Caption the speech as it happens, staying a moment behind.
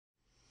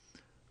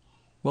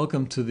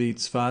Welcome to the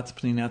Tzfat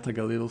Pninat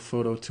Galil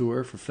photo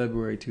tour for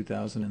February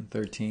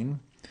 2013.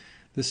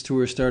 This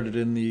tour started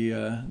in the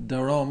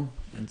Darom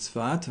in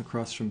Tzfat,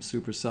 across from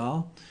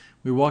Supersal.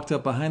 We walked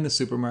up behind the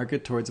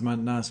supermarket towards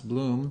Matnas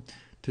Bloom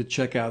to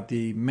check out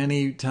the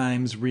many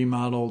times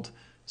remodeled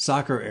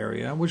soccer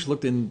area, which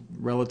looked in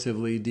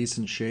relatively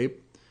decent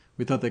shape.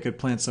 We thought they could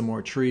plant some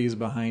more trees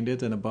behind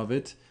it and above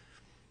it.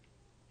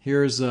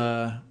 Here's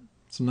some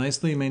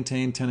nicely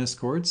maintained tennis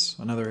courts,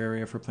 another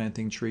area for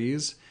planting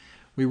trees.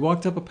 We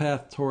walked up a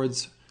path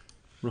towards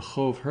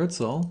Rehov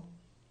Herzl,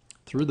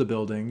 through the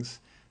buildings,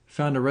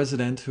 found a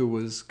resident who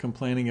was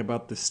complaining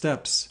about the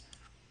steps.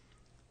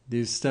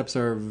 These steps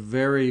are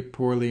very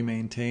poorly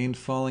maintained,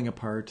 falling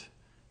apart,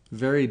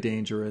 very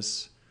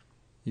dangerous.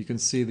 You can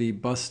see the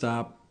bus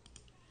stop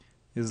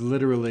is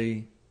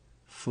literally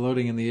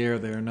floating in the air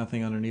there,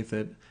 nothing underneath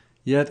it.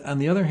 Yet, on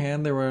the other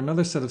hand, there were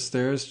another set of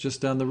stairs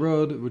just down the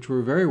road, which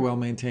were very well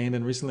maintained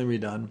and recently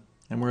redone,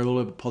 and we're a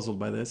little bit puzzled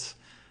by this.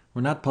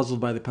 We're not puzzled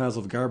by the piles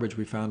of garbage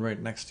we found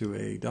right next to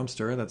a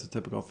dumpster. That's a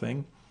typical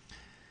thing.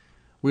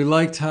 We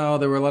liked how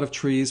there were a lot of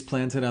trees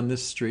planted on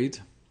this street,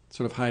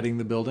 sort of hiding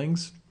the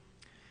buildings.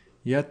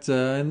 Yet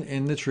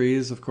in the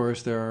trees, of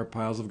course, there are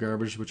piles of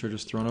garbage which are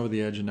just thrown over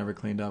the edge and never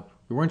cleaned up.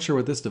 We weren't sure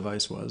what this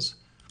device was.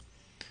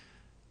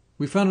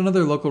 We found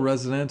another local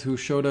resident who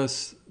showed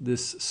us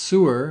this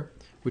sewer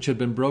which had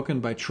been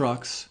broken by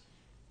trucks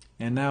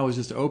and now is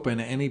just open.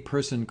 Any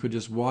person could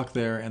just walk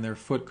there and their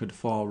foot could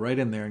fall right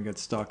in there and get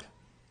stuck.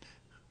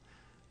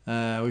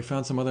 We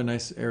found some other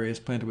nice areas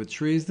planted with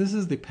trees. This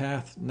is the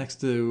path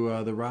next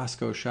to the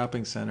Roscoe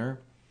Shopping Center.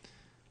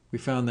 We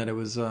found that it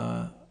was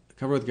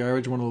covered with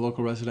garbage. One of the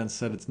local residents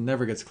said it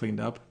never gets cleaned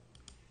up.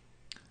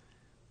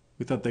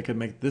 We thought they could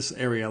make this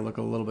area look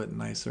a little bit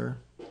nicer.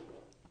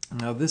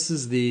 Now this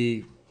is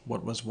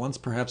what was once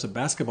perhaps a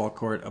basketball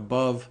court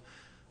above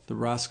the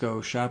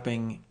Roscoe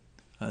Shopping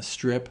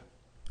strip.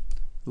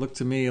 It looked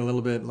to me a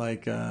little bit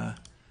like a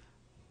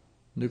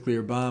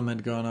nuclear bomb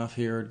had gone off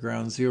here at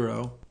Ground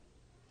Zero.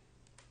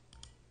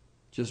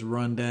 Just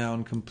run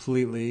down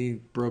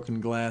completely,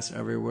 broken glass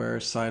everywhere,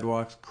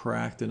 sidewalks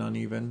cracked and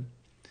uneven.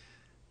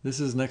 This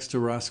is next to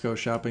Roscoe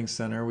Shopping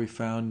Center. We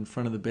found in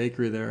front of the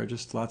bakery there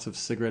just lots of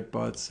cigarette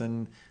butts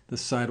and the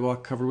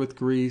sidewalk covered with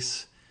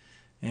grease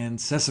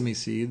and sesame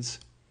seeds.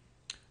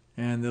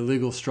 And the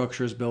illegal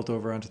structures built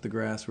over onto the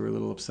grass. We were a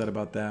little upset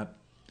about that.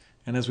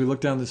 And as we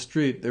looked down the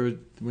street,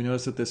 we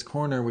noticed that this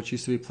corner, which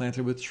used to be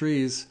planted with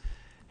trees,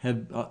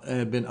 had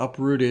been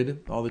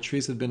uprooted. All the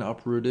trees had been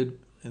uprooted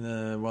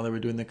while they were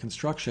doing the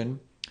construction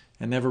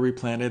and never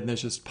replanted, and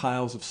there's just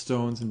piles of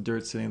stones and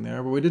dirt sitting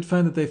there. But we did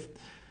find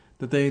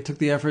that they took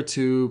the effort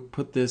to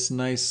put this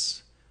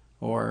nice,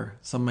 or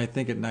some might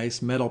think it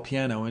nice, metal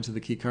piano into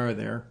the kikar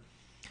there,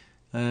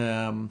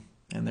 and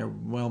they're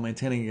well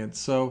maintaining it.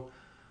 So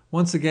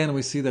once again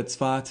we see that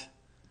Tzfat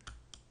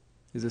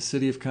is a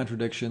city of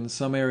contradictions.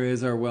 Some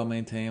areas are well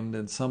maintained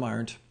and some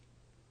aren't,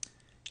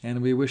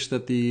 and we wish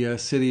that the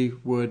city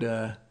would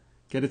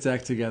get its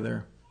act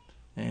together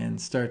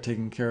and start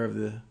taking care of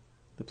the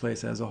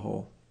place as a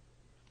whole.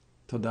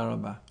 Toda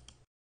rabah.